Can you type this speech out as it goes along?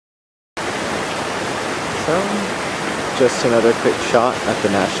So, just another quick shot at the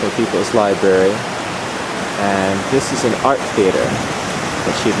National People's Library. And this is an art theater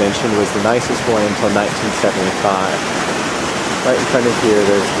that she mentioned was the nicest one until 1975. Right in front of here,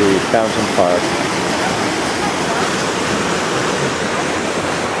 there's the Fountain Park.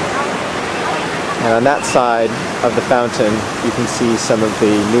 And on that side of the fountain, you can see some of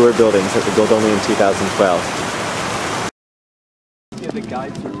the newer buildings that were built only in 2012. Yeah, the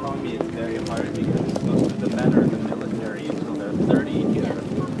guides are telling me it's very hard because most of the men are in the military until they're 30 here.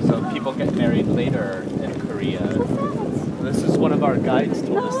 So people get married later in Korea. This is one of our guides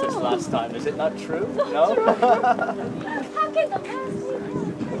told us this last time. Is it not true? No?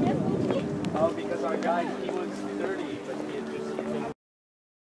 Oh, because our guide, he was 30, but he had just...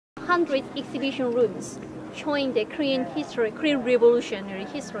 100 exhibition rooms showing the Korean history, Korean revolutionary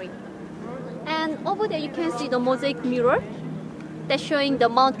history. And over there you can see the mosaic mirror that's showing the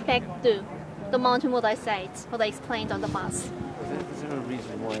Mount Baekdu, the mountain what I said, what I explained on the bus. Is there a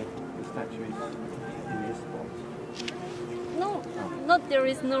reason why the statue is in this spot? No, there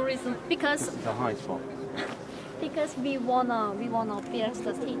is no reason because It's a high spot. because we wanna build the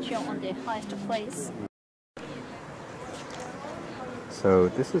statue on the highest place. So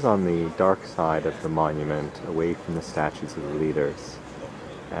this is on the dark side of the monument, away from the statues of the leaders.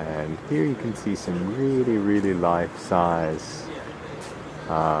 And here you can see some really life-size,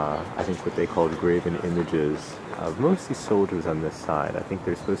 I think what they call graven images of mostly soldiers on this side. I think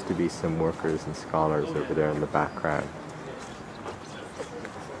there's supposed to be some workers and scholars over there in the background.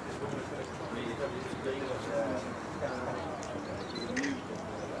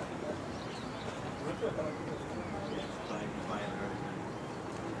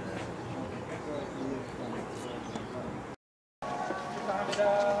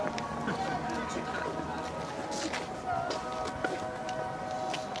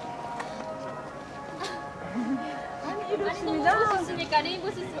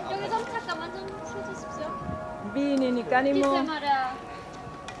 여기서 잠깐만 좀 서주십시오. 미인이니까 뭐. 글쎄 말이야.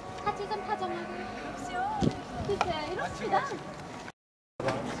 같이 좀 타자마자. 글쎄 이렇습니다.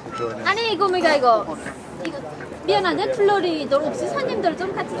 아니 이거 이거 미안한데 플로리 너 없이 손님들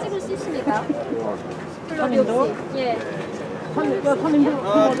좀 같이 찍을 수 있습니까? 플로리 없이. 예. 손님들 아니 손님들.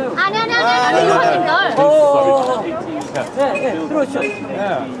 네, 들어오시죠.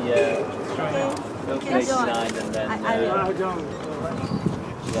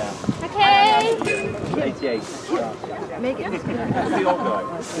 Okay. 88. Make it.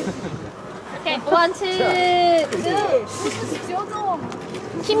 Okay, 1, 2, 3.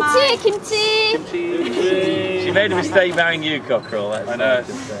 김치. She made a mistake marrying you, Cockerell. I know.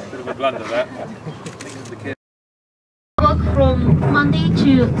 Bit of a blunder, that. Work from Monday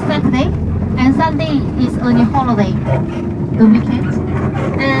to Saturday, and Sunday is only holiday, the weekend.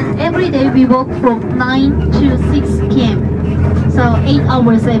 And every day we work from 9 to 6 p.m. So 8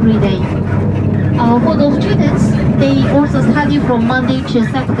 hours every day. For those students, they also study from Monday to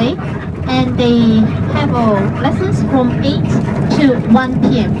Saturday, and they have lessons from 8 to 1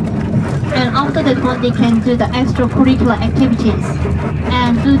 p.m. And after that one, they can do the extracurricular activities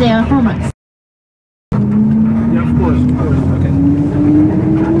and do their homework. Yeah, of course. Okay.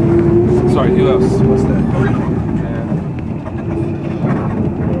 Sorry, who else was there?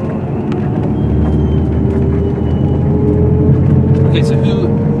 Okay, so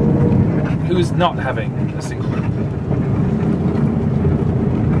who's not having a single room?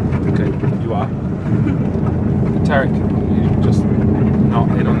 Okay, you are. Tarek, you just not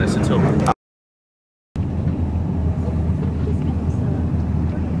in on this at all.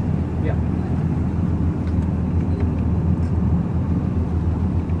 Yeah.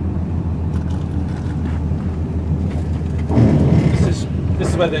 This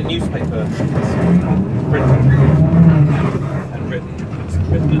is where the newspaper is printed and written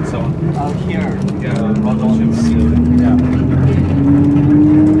and so on. Out here. Yeah, on the ceiling. Yeah.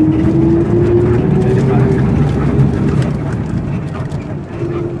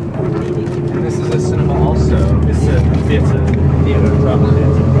 And this is a cinema also. It's a theatre, drama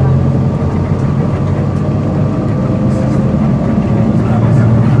theatre.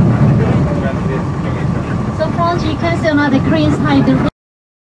 So France, you can see another Korean side. So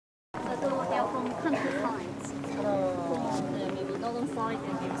they are from countryside, maybe northern side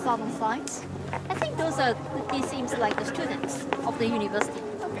and maybe southern sides. I think these seems like the students of the university.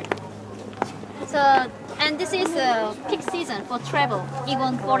 So, and this is a peak season for travel,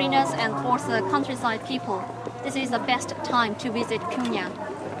 even foreigners and also countryside people. This is the best time to visit Pyongyang.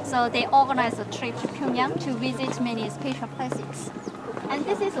 So they organize a trip to Pyongyang to visit many special places. And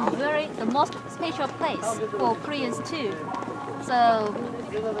this is the most special place for Koreans too. So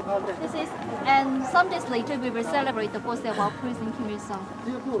This is, and some days later we will celebrate the birthday of our President Kim Il-sung.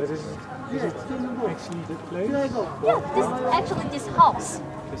 But is it actually the place? Yeah, this actually this house.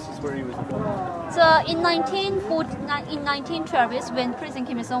 This is where he was born. So in 1912, when President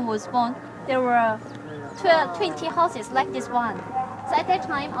Kim Il-sung was born, there were 20 houses like this one. So at that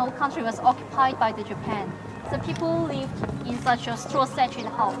time, our country was occupied by the Japan. So people lived in such a straw-thatched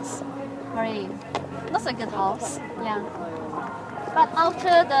house. Very, not so good house. Yeah. But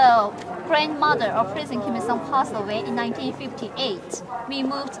after the grandmother of President Kim Il-sung passed away in 1958, we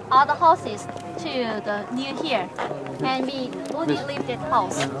moved other houses to the near here, and we only lived that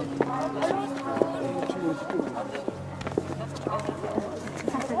house.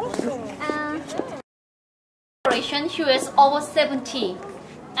 He was over 70,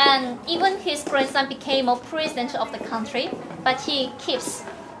 and even his grandson became a president of the country, but he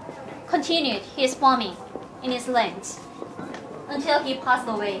continued his farming in his land until he passed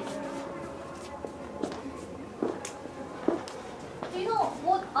away. Do you know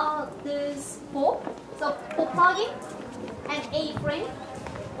what are these for? So for plugging and A-frame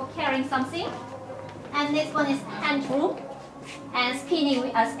for carrying something, and this one is hand room and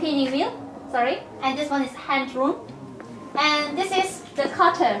spinning wheel. Sorry, and this one is hand room, and this is the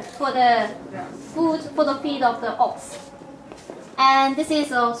cutter for the food for the feed of the ox, and this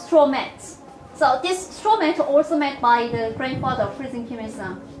is a straw mat. So this straw mat also made by the grandfather of President Kim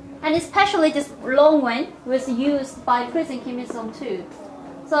Il-sung, and especially this long one was used by President Kim Il-sung too.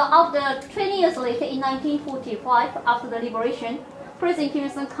 So after 20 years later, in 1945, after the liberation, President Kim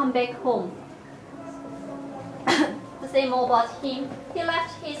Il-sung come back home. To say more about him, he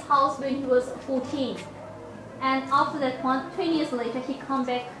left his house when he was 14, and after that one, 20 years later, he come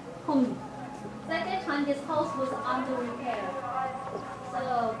back home. So at that time, this house was under repair.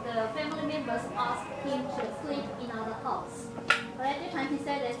 So the family members asked him to sleep in our house. But at that time, he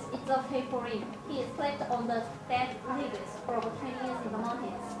said that it's okay for him. He slept on the dead leaves for over 20 years in the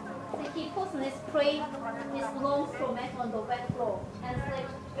mountains. So he personally spread his long straw mat on the wet floor and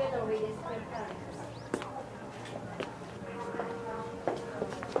slept together with his grandparents.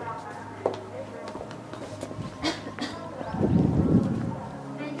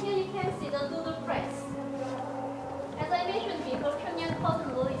 And here you can see the noodle press. As I mentioned before, Pyongyang cotton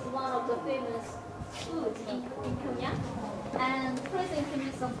noodle is one of the famous foods in Pyongyang. And President Kim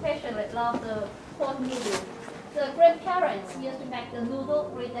Il-sung especially loved the pot noodle. The grandparents used to make the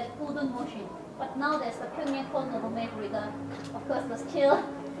noodle with that wooden machine. But nowadays the Pyongyang pot noodle made with the, of course, the steel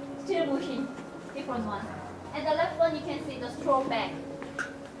machine, different one. And the left one you can see the straw bag,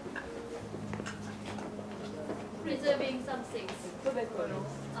 preserving some things. Oh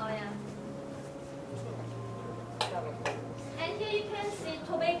yeah. And here you can see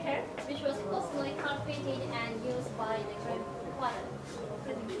tobacco, which was personally cultivated and used by the grandfather.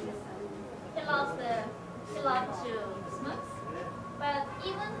 He loved to smoke, but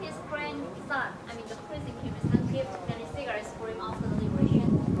even his grandson, I mean the President Kim Il-sung, gave many cigarettes for him after the liberation.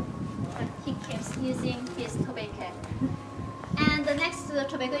 But he keeps using his tobacco. And next to the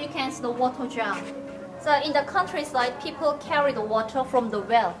tobacco, you can see the water jar. So in the countryside, people carry the water from the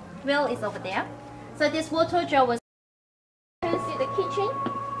well. Well is over there. So this water jar was. You can see the kitchen.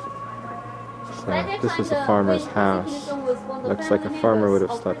 So this is a farmer's house. Looks like a farmer would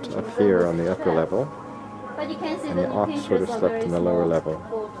have slept up here on the upper level, but you can see and the ox would have slept in the lower level.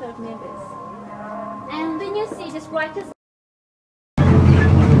 And when you see this right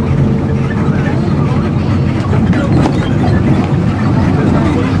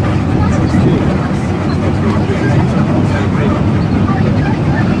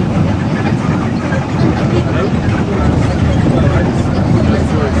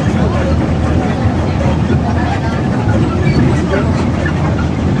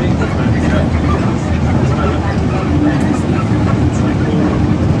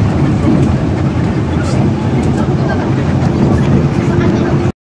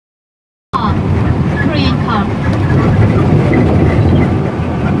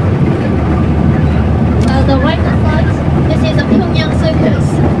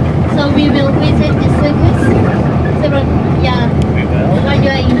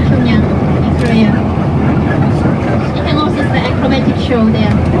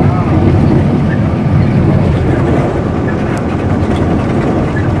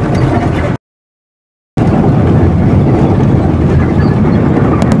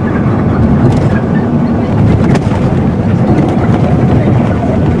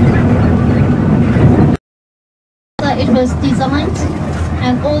was designed,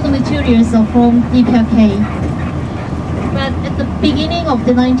 and all the materials are from DPRK. But at the beginning of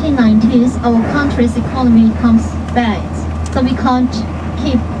the 1990s, our country's economy comes bad, so we can't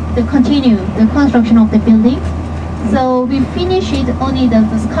continue the construction of the building. So we finished only the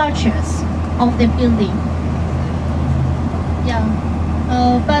sculptures of the building. Yeah,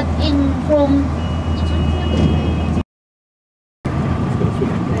 but from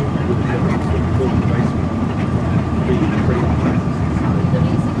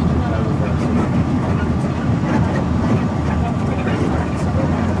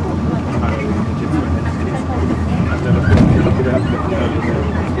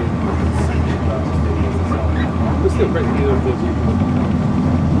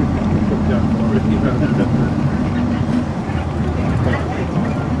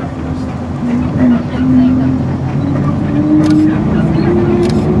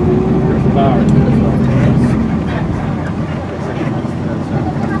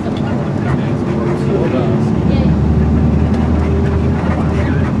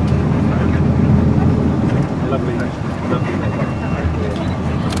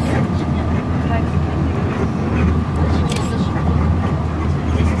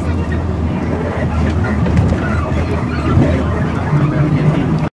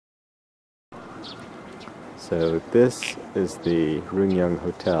So this is the Pyongyang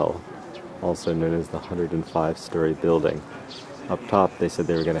Hotel, also known as the 105-story building. Up top they said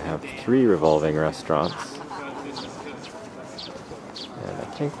they were going to have 3 revolving restaurants. And I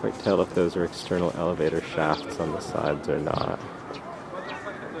can't quite tell if those are external elevator shafts on the sides or not.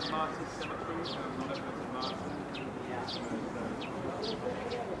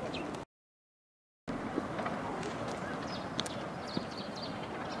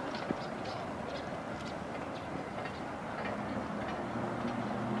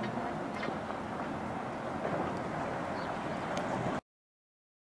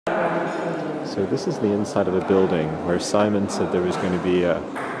 So this is the inside of a building where Simon said there was going to be a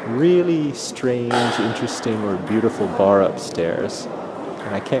really strange, interesting, or beautiful bar upstairs.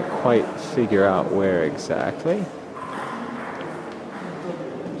 And I can't quite figure out where exactly.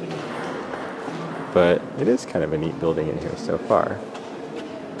 But it is kind of a neat building in here so far.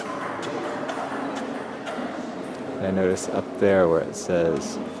 And I notice up there where it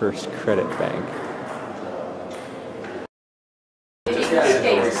says First Credit Bank.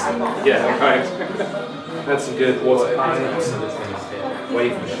 Yeah, right. That's some good water pipes,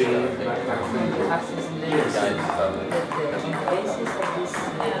 wave machine.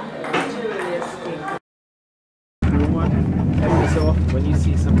 So often when you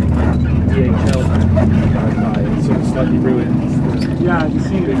see something like DHL it's sort of slightly ruined. Yeah, you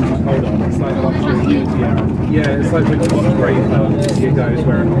see it. Hold on, it's like watching yeah, it's like when you watch great see a guy who's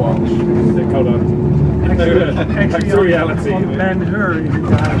wearing a watch. Hold on. Actually, to reality. Ben-Hur is a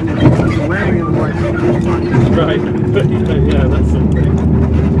guy who's wearing a watch. Right, yeah, that's something.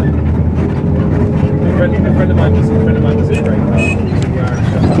 A friend of mine was in great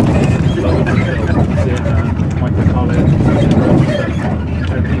Michael Collins,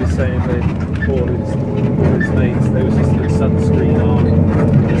 and he was saying that all his mates, there was just the sunscreen on,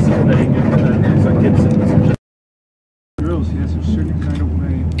 this thing, and it's like Gibson. Girls, he has a certain kind of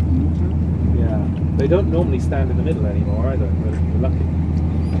way of movement. Yeah, they don't normally stand in the middle anymore either, but we're lucky.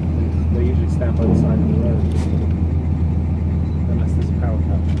 They usually stand by the side of the road. Unless there's a power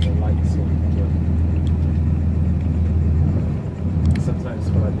cut, the lights or sometimes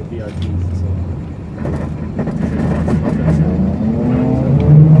for like the VIPs and so on.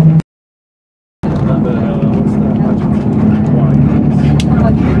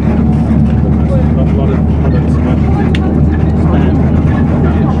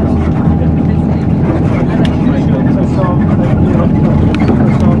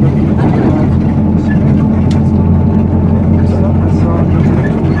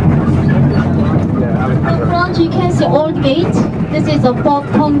 This is a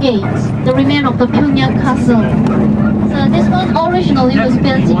Pyongyang gate, the remain of the Pyongyang castle. So this one originally was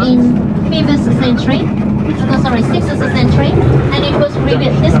built in 5th century, 6th century, and it was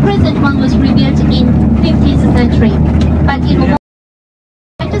rebuilt. This present one was rebuilt in 15th century. But in the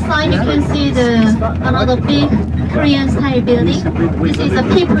right side you can see another big Korean style building. This is a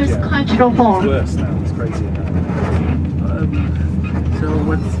People's Cultural Hall. Worse now, it's crazy now. So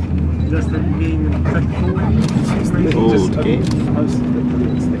what's does that mean in practical way? Old game.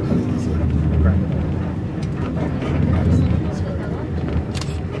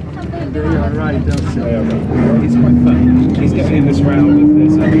 They are right, don't they? He's quite fun. He's getting in this round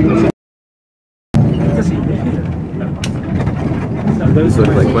with this. Those look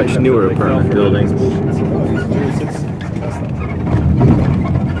like much newer apartment buildings.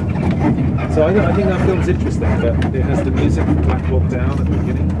 So I think that film's interesting, but it has the music from Black Hawk Down at the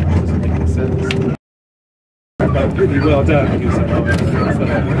beginning. It doesn't make any sense. like, really well done. He was like, oh,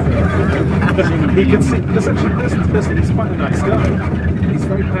 he could see, because actually, listen, he's quite a nice guy. He's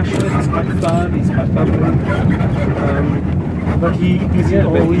very passionate, he's quite fun, he's quite bubbly. But is he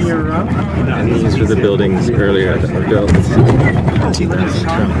all year round? No, And these were the buildings earlier that were built. He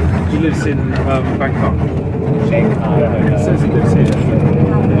lives in Bangkok. It says he lives here.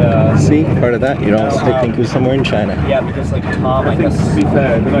 See, part of that, you'd almost think he was somewhere in China. Yeah, because like Tom, I think, to be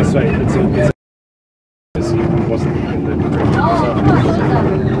fair, the nice way, it's he wasn't in the group.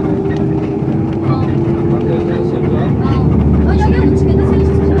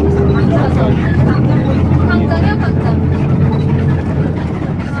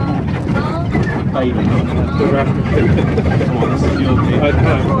 I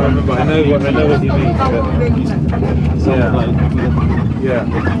remember. I know what you mean. Yeah.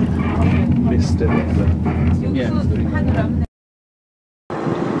 Missed it.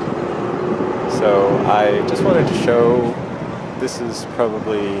 So I just wanted to show, this is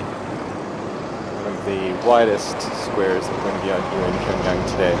probably one of the widest squares that we're going to be on here in Pyongyang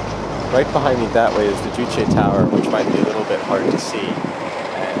today. Right behind me that way is the Juche Tower, which might be a little bit hard to see.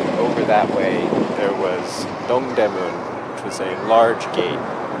 And over that way there was Dongdaemun, which was a large gate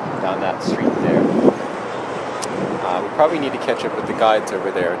down that street there. We probably need to catch up with the guides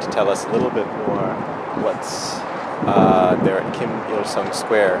over there to tell us a little bit more what's there at Kim Il-sung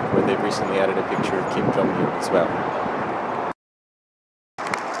Square, where they've recently added a picture of Kim Jong-un as well.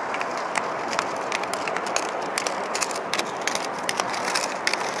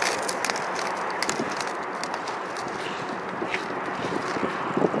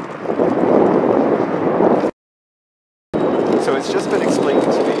 So it's just been explained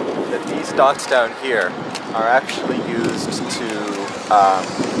to me that these dots down here are actually used to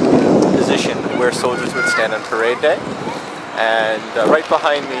position where soldiers would stand on parade day. And right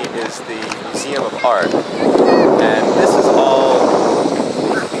behind me is the Museum of Art. And this is all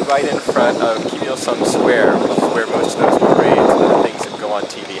right in front of Kim Il-sung Square, which is where most of those parades and other things that go on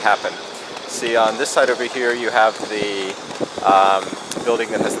TV happen. See, on this side over here you have the building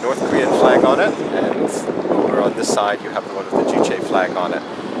that has the North Korean flag on it, and over on this side you have the one with the Juche flag on it.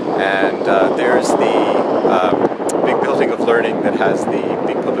 And there's the big building of learning that has the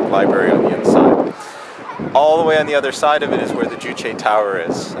big public library on the inside. All the way on the other side of it is where the Juche Tower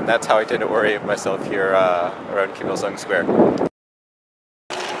is, and that's how I tend to orient myself here around Kim Il-sung Square.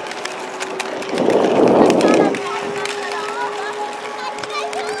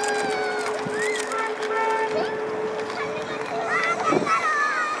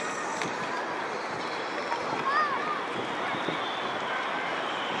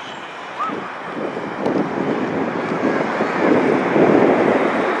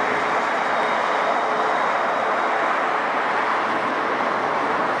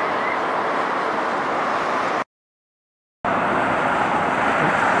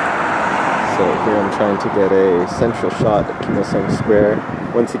 So here I'm trying to get a central shot at Kim Il-sung Square.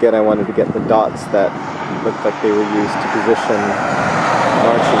 Once again, I wanted to get the dots that looked like they were used to position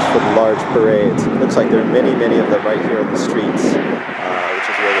marches for the large parades. It looks like there are many, many of them right here in the streets, which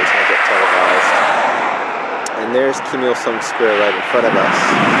is where they're going to get televised. And there's Kim Il-sung Square right in front of us.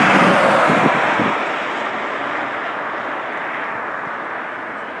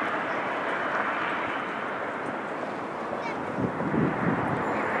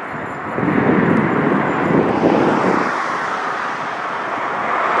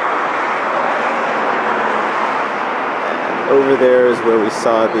 Over there is where we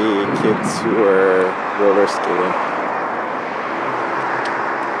saw the kids who were roller skating.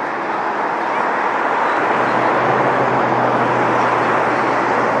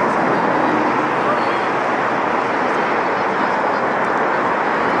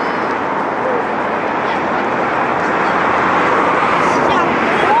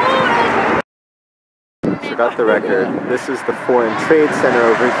 Forgot the record. This is the Foreign Trade Center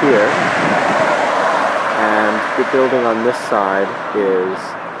over here. And the building on this side is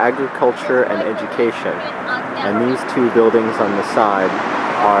Agriculture and Education. And these two buildings on the side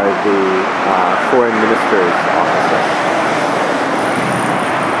are the Foreign Minister's offices.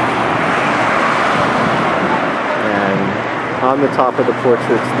 And on the top of the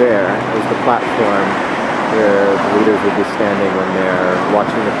portraits there is the platform where the leaders would be standing when they're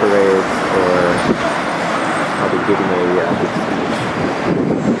watching the parades or probably giving a big speech.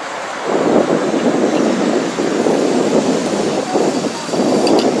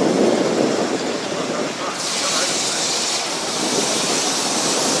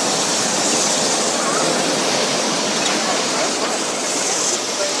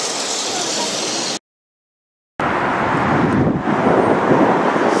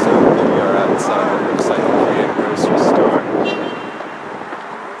 So we are outside what looks like a Korean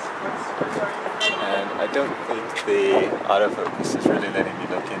I don't think the autofocus is really letting me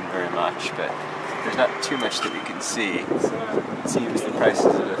look in very much, but there's not too much that we can see. It seems the prices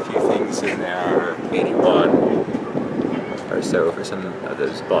of a few things in there are 81 or so for some of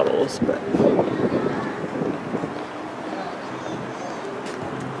those bottles, but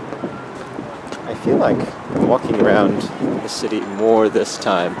I feel like I'm walking around the city more this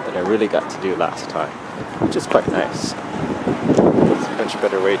time than I really got to do last time, which is quite nice. It's a much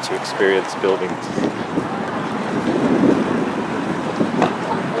better way to experience buildings.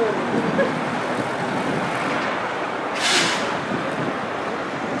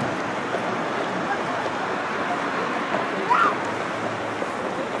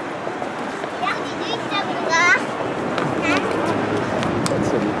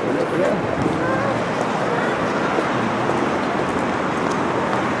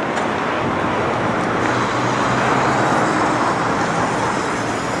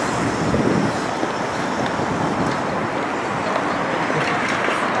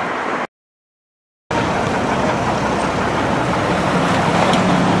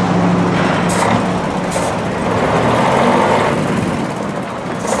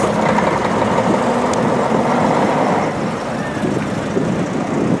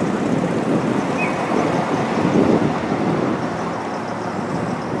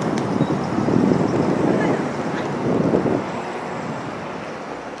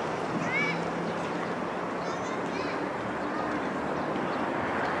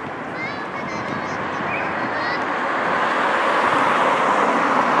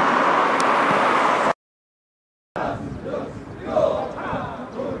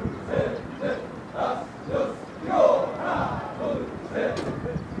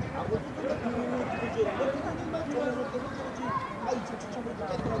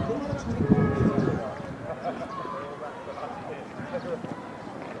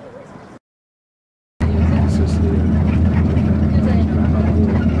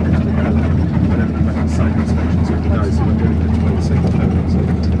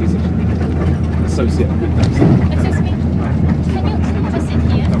 Excuse me, can you have a seat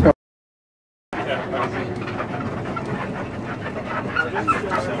here?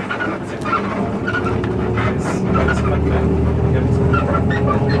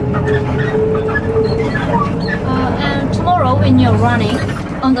 And tomorrow when you're running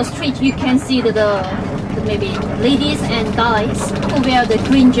on the street, you can see the maybe ladies and guys who wear the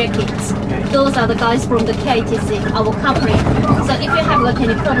green jackets. Those are the guys from the KITC, our company. So if you have like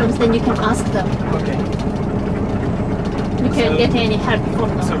any problems, then you can ask them. You can get any help from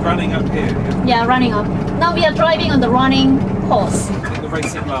them. So running up here? Yeah, running up. Now we are driving on the running course. The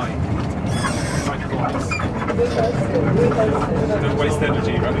racing line. Don't waste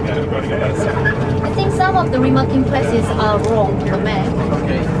energy running out. I think some of the remarking places are wrong on the map.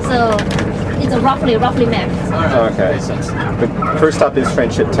 Okay. So it's a roughly map. Okay. The first stop is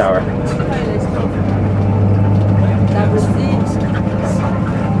Friendship Tower.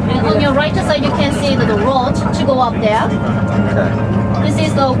 And on your right side, you can see the road to go up there. Okay. This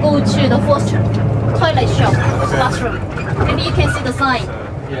is the go to the first toilet shop, bathroom. Maybe you can see the sign.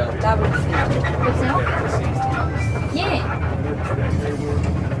 Yeah.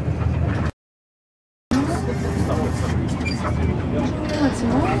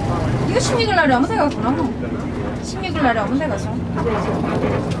 이거 16일 날에 아무 데 갔구나. 16일 날에 아무 데 가서.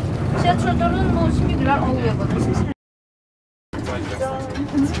 지하철들은 뭐 16일 날 어우야거든. 17일.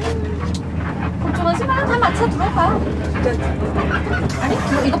 걱정하지 마. 다 맞춰 들어가.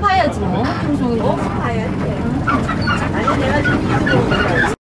 아니, 이거 봐야지 뭐. 평소 이거 봐야지. 아니, 내가 지금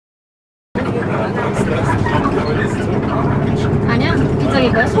아니야, 이쪽이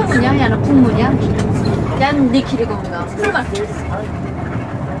뭐야? 소문이야? 야는 북문이야? 난 네 길이 겁니다. 출발.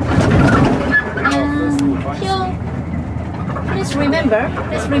 Here, please remember.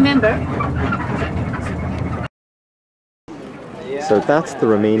 So that's the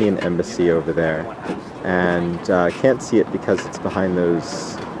Romanian embassy over there, and can't see it because it's behind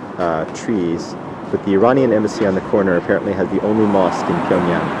those trees, but the Iranian embassy on the corner apparently has the only mosque in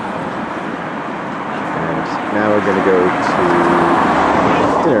Pyongyang. And now we're going to go to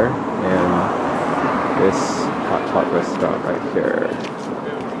dinner in this hot pot restaurant right here.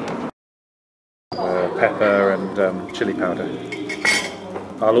 Pepper and chili powder.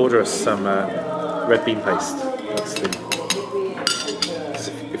 I'll order us some red bean paste. That's the,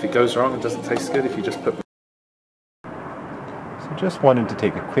 if it goes wrong, it doesn't taste good. If you just put. So just wanted to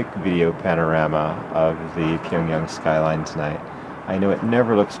take a quick video panorama of the Pyongyang skyline tonight. I know it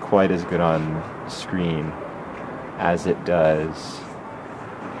never looks quite as good on screen as it does,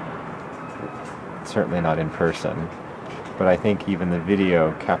 certainly not in person, but I think even the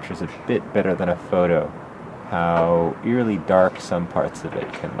video captures a bit better than a photo how eerily dark some parts of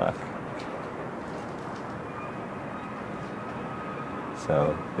it can look.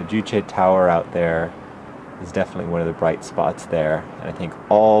 So the Juche Tower out there is definitely one of the bright spots there, and I think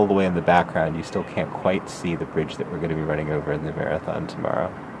all the way in the background you still can't quite see the bridge that we're going to be running over in the marathon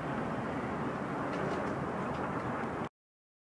tomorrow.